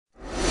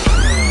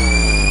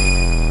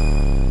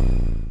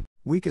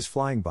Week is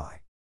flying by.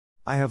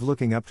 I have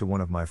looking up to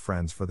one of my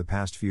friends for the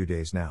past few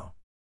days now.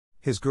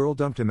 His girl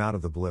dumped him out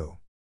of the blue.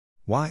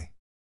 Why?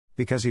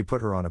 Because he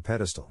put her on a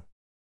pedestal.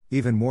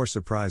 Even more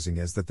surprising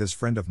is that this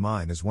friend of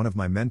mine is one of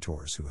my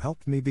mentors who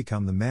helped me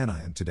become the man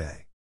I am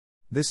today.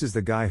 This is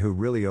the guy who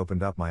really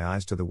opened up my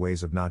eyes to the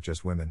ways of not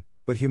just women,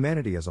 but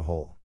humanity as a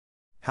whole.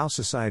 How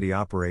society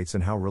operates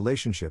and how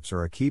relationships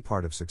are a key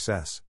part of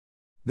success.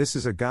 This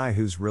is a guy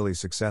who's really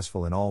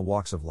successful in all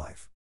walks of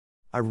life.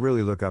 I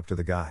really look up to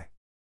the guy.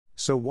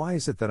 So why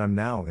is it that I'm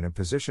now in a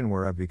position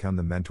where I've become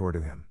the mentor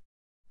to him?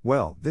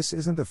 Well, this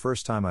isn't the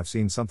first time I've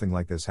seen something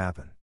like this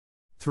happen.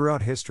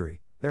 Throughout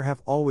history, there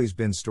have always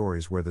been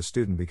stories where the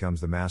student becomes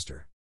the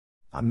master.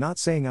 I'm not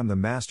saying I'm the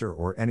master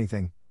or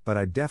anything, but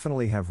I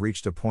definitely have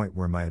reached a point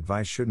where my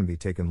advice shouldn't be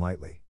taken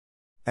lightly.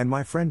 And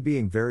my friend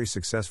being very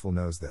successful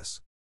knows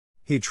this.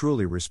 He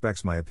truly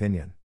respects my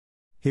opinion.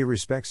 He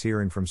respects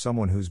hearing from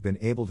someone who's been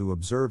able to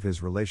observe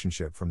his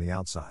relationship from the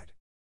outside.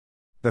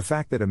 The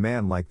fact that a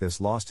man like this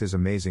lost his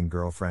amazing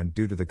girlfriend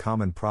due to the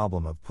common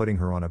problem of putting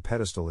her on a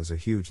pedestal is a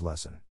huge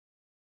lesson.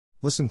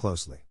 Listen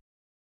closely.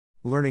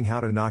 Learning how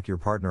to knock your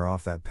partner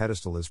off that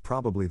pedestal is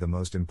probably the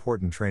most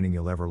important training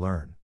you'll ever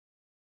learn.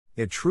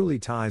 It truly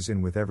ties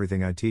in with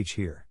everything I teach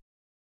here.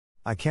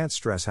 I can't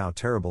stress how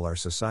terrible our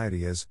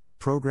society is,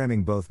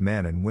 programming both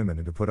men and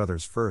women to put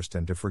others first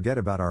and to forget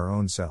about our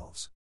own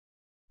selves.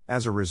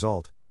 As a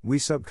result, we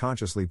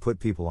subconsciously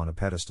put people on a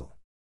pedestal.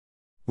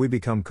 We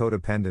become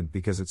codependent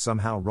because it's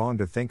somehow wrong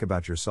to think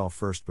about yourself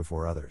first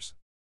before others.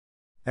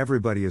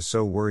 Everybody is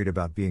so worried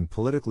about being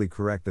politically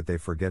correct that they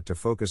forget to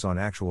focus on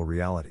actual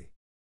reality.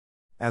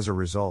 As a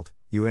result,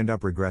 you end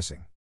up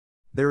regressing.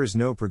 There is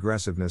no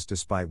progressiveness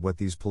despite what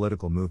these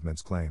political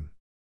movements claim.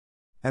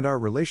 And our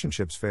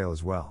relationships fail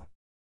as well.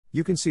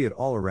 You can see it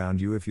all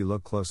around you if you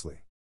look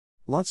closely.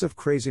 Lots of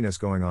craziness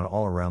going on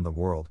all around the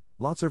world,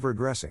 lots of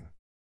regressing.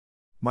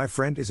 My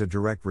friend is a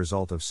direct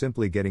result of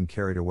simply getting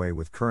carried away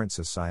with current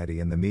society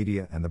and the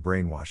media and the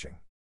brainwashing.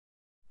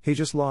 He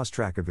just lost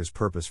track of his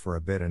purpose for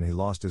a bit and he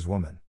lost his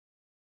woman.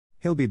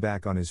 He'll be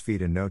back on his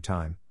feet in no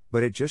time,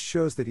 but it just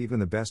shows that even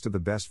the best of the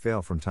best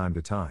fail from time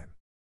to time.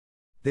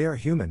 They are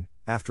human,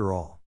 after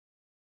all.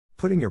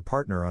 Putting your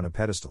partner on a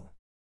pedestal.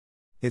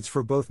 It's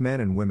for both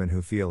men and women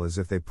who feel as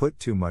if they put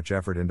too much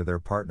effort into their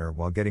partner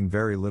while getting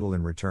very little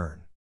in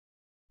return.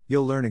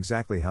 You'll learn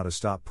exactly how to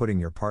stop putting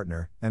your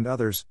partner, and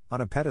others,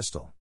 on a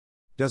pedestal.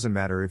 Doesn't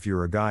matter if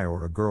you're a guy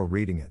or a girl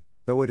reading it,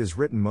 though it is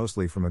written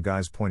mostly from a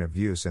guy's point of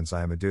view since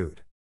I am a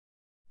dude.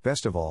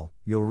 Best of all,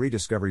 you'll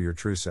rediscover your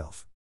true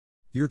self.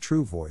 Your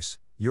true voice,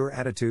 your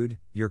attitude,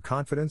 your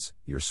confidence,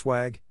 your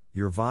swag,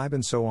 your vibe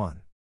and so on.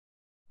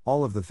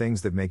 All of the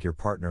things that make your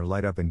partner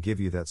light up and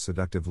give you that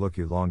seductive look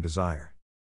you long desire.